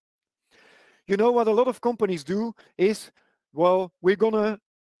ghostwrite. You know what a lot of companies do is, well, we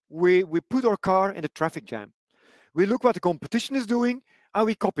put our car in a traffic jam. We look what the competition is doing and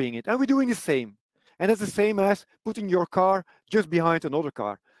we're copying it and we're doing the same. And that's the same as putting your car just behind another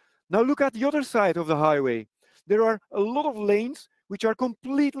car. Now look at the other side of the highway. There are a lot of lanes which are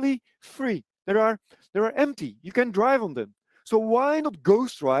completely free. They are empty. You can drive on them. So why not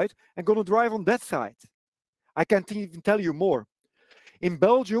ghostwrite and gonna drive on that side? I can't even tell you more. In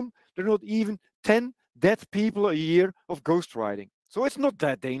Belgium, there are not even 10 dead people a year of ghostwriting. So it's not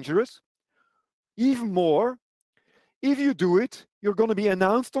that dangerous. Even more, if you do it, you're going to be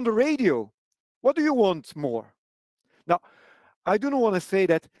announced on the radio. What do you want more? Now, I do not want to say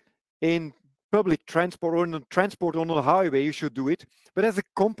that in public transport or in transport on the highway you should do it, but as a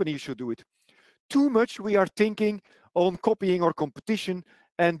company you should do it. Too much we are thinking on copying our competition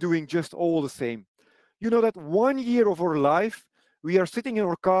and doing just all the same. You know that 1 year of our life, we are sitting in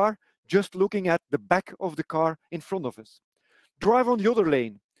our car just looking at the back of the car in front of us. Drive on the other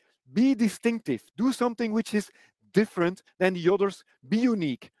lane. Be distinctive. Do something which is different than the others. Be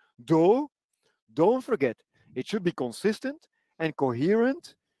unique. Though, don't forget, it should be consistent and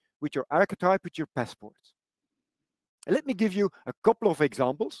coherent with your archetype, with your passport. Let me give you a couple of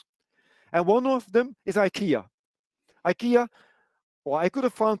examples. And one of them is IKEA. IKEA, well, I could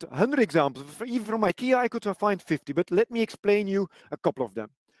have found 100 examples. Even from IKEA, I could have found 50, but let me explain you a couple of them.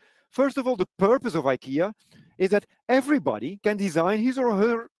 First of all, the purpose of IKEA is that everybody can design his or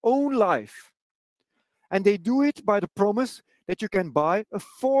her own life. And they do it by the promise that you can buy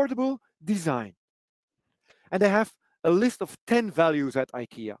affordable design. And they have a list of 10 values at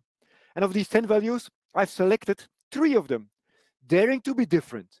IKEA. And of these 10 values, I've selected 3 of them: daring to be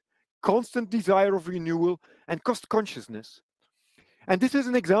different, constant desire of renewal, and cost consciousness. And this is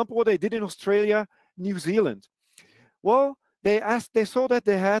an example what they did in Australia, New Zealand. Well, they saw that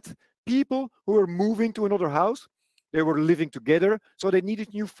they had people who were moving to another house. They were living together, so they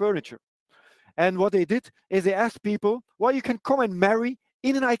needed new furniture. And what they did is they asked people, well, you can come and marry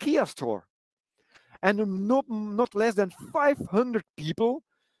in an IKEA store. And not less than 500 people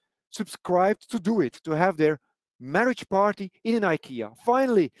subscribed to do it, to have their marriage party in an IKEA.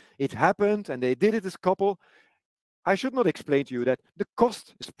 Finally, it happened, and they did it as a couple. I should not explain to you that the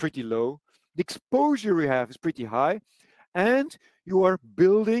cost is pretty low, the exposure you have is pretty high, and you are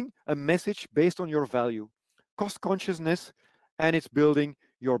building a message based on your value, cost consciousness, and it's building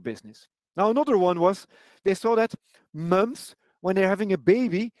your business. Now, another one was they saw that moms, when they're having a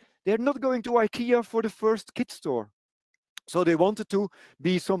baby, they're not going to IKEA for the first kid store. So they wanted to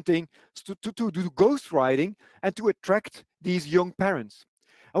be something to do ghostwriting and to attract these young parents.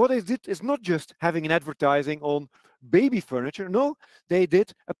 And what they did is not just having an advertising on baby furniture. No, they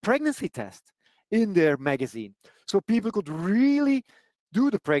did a pregnancy test in their magazine. So people could really do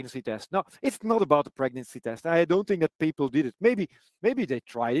the pregnancy test. Now, it's not about the pregnancy test. I don't think that people did it. Maybe they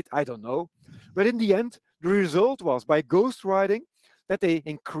tried it. I don't know. But in the end, the result was by ghostwriting that they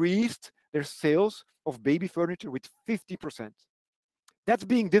increased their sales of baby furniture with 50%. That's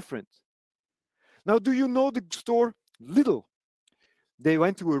being different. Now, do you know the store Lidl? They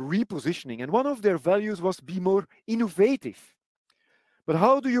went to a repositioning, and one of their values was be more innovative. But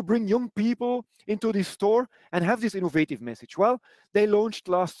how do you bring young people into this store and have this innovative message? Well, they launched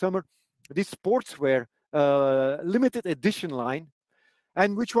last summer this sportswear limited edition line,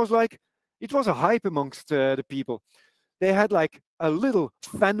 and which was like, it was a hype amongst the people. They had like a little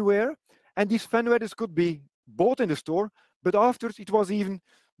fanware, and these fanwares could be bought in the store, but afterwards it was even,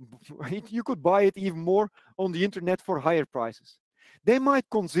 you could buy it even more on the internet for higher prices. They might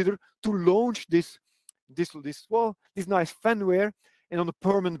consider to launch this nice fanware and on a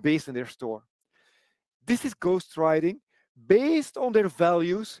permanent base in their store. This is ghostwriting based on their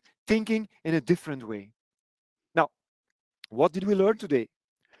values, thinking in a different way. Now, what did we learn today?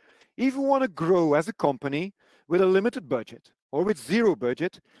 If we want to grow as a company with a limited budget or with zero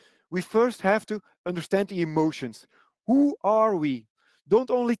budget, we first have to understand the emotions. Who are we?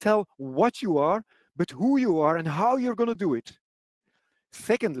 Don't only tell what you are, but who you are and how you're going to do it.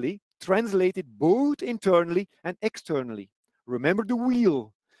 Secondly, translate it both internally and externally. Remember the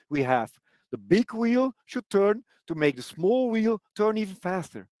wheel we have. The big wheel should turn to make the small wheel turn even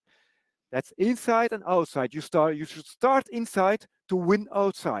faster. That's inside and outside. You should start inside to win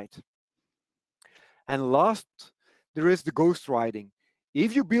outside. And last, there is the ghostwriting.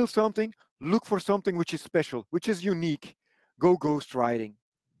 If you build something, look for something which is special, which is unique. Go ghostwriting.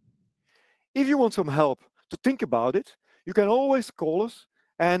 If you want some help to think about it, you can always call us,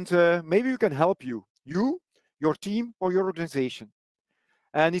 and maybe we can help you, your team, or your organization.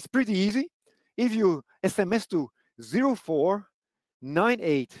 And it's pretty easy. If you SMS to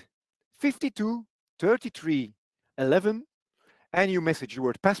 0498 52 33 11 and you message the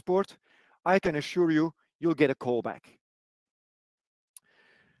word passport, I can assure you, you'll get a call back.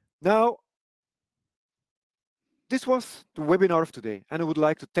 Now, this was the webinar of today, and I would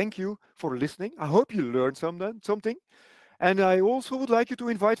like to thank you for listening. I hope you learned something. And I also would like you to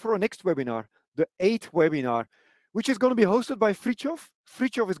invite for our next webinar, the 8th webinar, which is going to be hosted by Fritjof.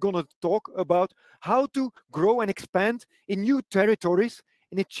 Fritjof is going to talk about how to grow and expand in new territories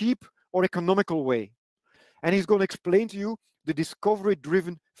in a cheap or economical way. And he's going to explain to you the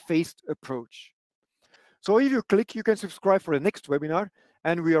discovery-driven phased approach. So if you click, you can subscribe for the next webinar,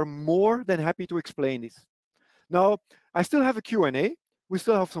 and we are more than happy to explain this. Now, I still have a Q&A. We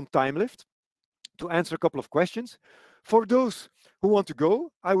still have some time left to answer a couple of questions. For those who want to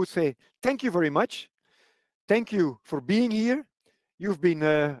go, I would say thank you very much. Thank you for being here. You've been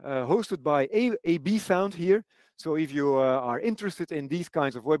hosted by AB Sound here. So if you are interested in these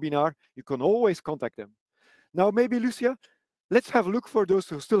kinds of webinar, you can always contact them. Now, maybe Lucia, let's have a look for those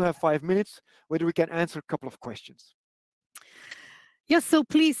who still have 5 minutes, whether we can answer a couple of questions. Yes, so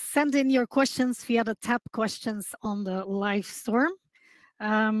please send in your questions via the tab questions on the live storm.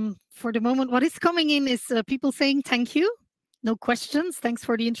 For the moment, what is coming in is people saying thank you. No questions. Thanks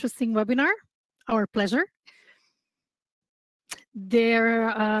for the interesting webinar. Our pleasure. There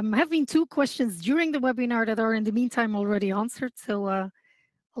have been 2 questions during the webinar that are in the meantime already answered. So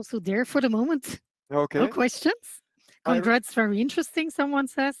also there for the moment. Okay. No questions. Congrats, very interesting, someone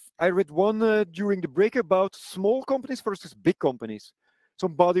says. I read one during the break about small companies versus big companies.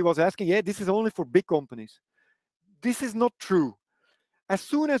 Somebody was asking, yeah, this is only for big companies. This is not true. as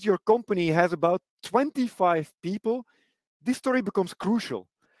soon as your company has about 25 people, this story becomes crucial.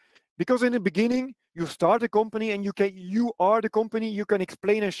 Because in the beginning, you start a company and you are the company, you can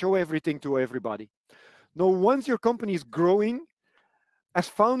explain and show everything to everybody. Now, once your company is growing, as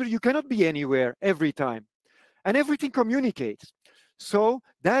founder, you cannot be anywhere every time. And everything communicates. So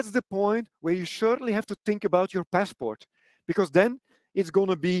that's the point where you certainly have to think about your passport, because then it's going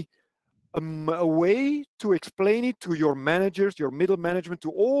to be a way to explain it to your managers, your middle management,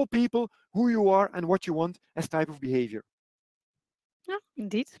 to all people who you are and what you want as type of behavior. Yeah,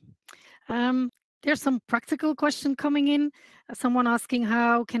 indeed. There's some practical question coming in. Someone asking,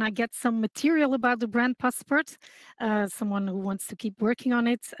 how can I get some material about the brand passport? Someone who wants to keep working on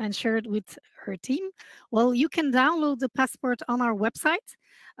it and share it with her team. Well, you can download the passport on our website.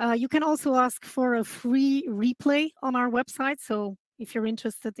 You can also ask for a free replay on our website. So if you're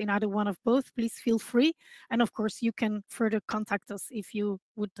interested in either one of both, please feel free. And of course, you can further contact us if you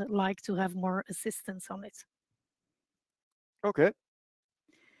would like to have more assistance on it. Okay.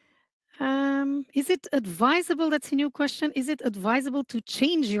 Is it advisable, that's a new question, is it advisable to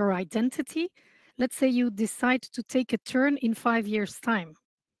change your identity? Let's say you decide to take a turn in 5 years' time.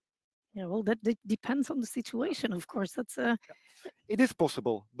 Yeah, well, that depends on the situation, of course. That's It is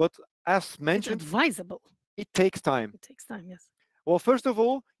possible, but as mentioned, it's advisable. it takes time. It takes time, yes. Well, first of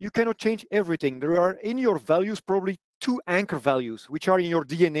all, you cannot change everything. There are in your values probably 2 anchor values, which are in your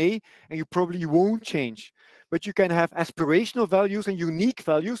DNA and you probably won't change. But you can have aspirational values and unique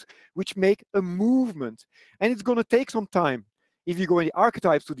values, which make a movement. And it's going to take some time. If you go in the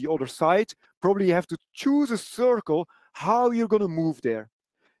archetypes to the other side, probably you have to choose a circle how you're going to move there.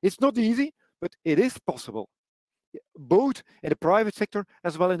 It's not easy, but it is possible, both in the private sector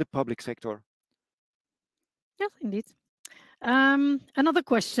as well in the public sector. Yes, indeed. Another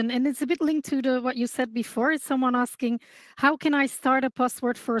question, and it's a bit linked to what you said before. Is someone asking, how can I start a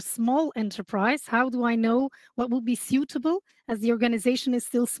password for a small enterprise? How do I know what will be suitable as the organization is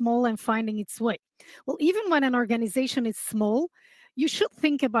still small and finding its way? Well, even when an organization is small, you should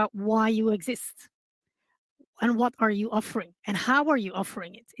think about why you exist. And what are you offering? And how are you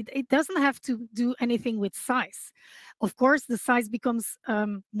offering it? It doesn't have to do anything with size. Of course, the size becomes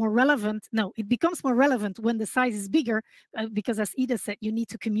more relevant. No, it becomes more relevant when the size is bigger, because as Ides said, you need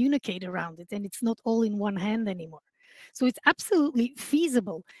to communicate around it, and it's not all in one hand anymore. So it's absolutely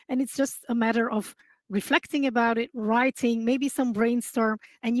feasible, and it's just a matter of reflecting about it, writing, maybe some brainstorm,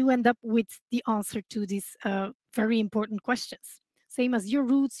 and you end up with the answer to these very important questions. Same as your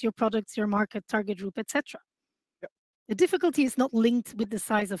roots, your products, your market, target group, etc. The difficulty is not linked with the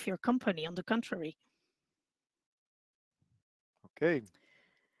size of your company, on the contrary. Okay.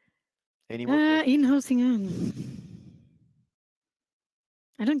 Any more questions? In-hosting.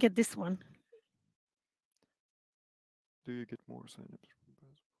 I don't get this one. Do you get more signups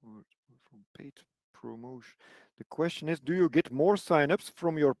from paid promotion? The question is, do you get more signups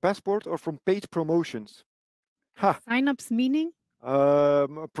from your passport or from paid promotions? Signups meaning?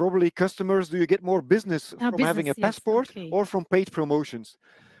 Probably customers. Do you get more business from business, having a yes, passport okay. or from paid promotions?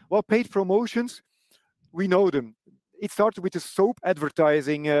 Well, paid promotions, we know them. It started with the soap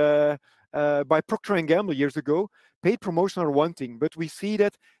advertising by Procter & Gamble years ago. Paid promotions are one thing, but we see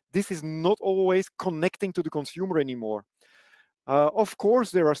that this is not always connecting to the consumer anymore. Of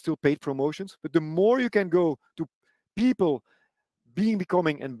course, there are still paid promotions, but the more you can go to people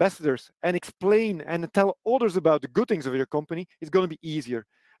becoming ambassadors and explain and tell others about the good things of your company, it's going to be easier.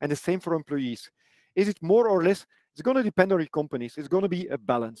 And the same for employees. Is it more or less? It's going to depend on your companies. It's going to be a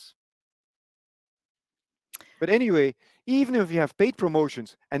balance. But anyway, even if you have paid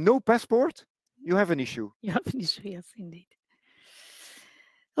promotions and no passport, you have an issue. You have an issue, yes, indeed.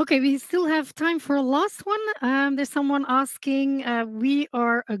 Okay, we still have time for a last one. There's someone asking, we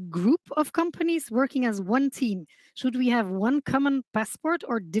are a group of companies working as one team. Should we have one common passport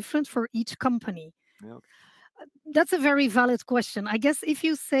or different for each company? Yeah. That's a very valid question. I guess if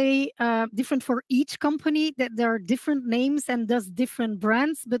you say different for each company, that there are different names and thus different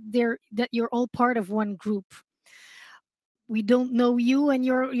brands, but that you're all part of one group. We don't know you and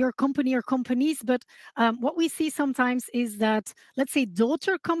your company or companies, but what we see sometimes is that, let's say,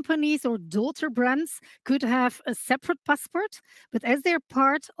 daughter companies or daughter brands could have a separate passport, but as they're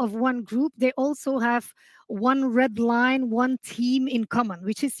part of one group, they also have one red line, one team in common,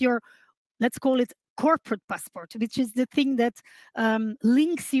 which is your, let's call it, corporate passport, which is the thing that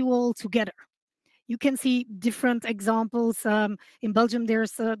links you all together. You can see different examples. In Belgium,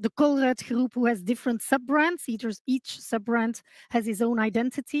 there's the Colruyt Group, who has different sub-brands. Each sub-brand has its own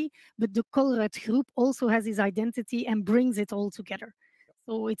identity, but the Colruyt Group also has its identity and brings it all together.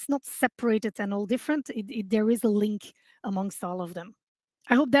 So it's not separated and all different. There is a link amongst all of them.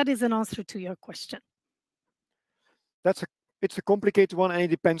 I hope that is an answer to your question. It's a complicated one, and it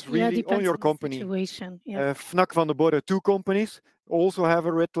depends Yeah, really depends on your on the company. situation. Yeah. Fnac van de Borre, 2 companies, also have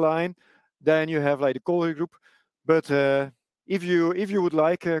a red line. Then you have like the Color Group. But if you would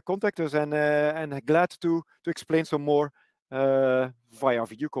like, contact us, and glad to explain some more via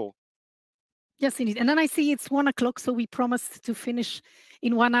video call. Yes, indeed. And then I see it's 1 o'clock, so we promised to finish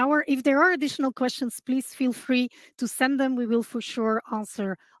in 1 hour. If there are additional questions, please feel free to send them. We will for sure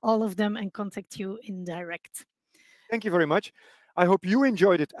answer all of them and contact you in direct. Thank you very much. I hope you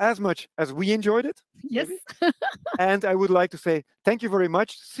enjoyed it as much as we enjoyed it. Yes. And I would like to say thank you very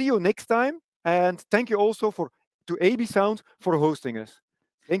much. See you next time. And thank you also to AB Sound for hosting us.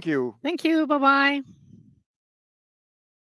 Thank you. Thank you. Bye-bye.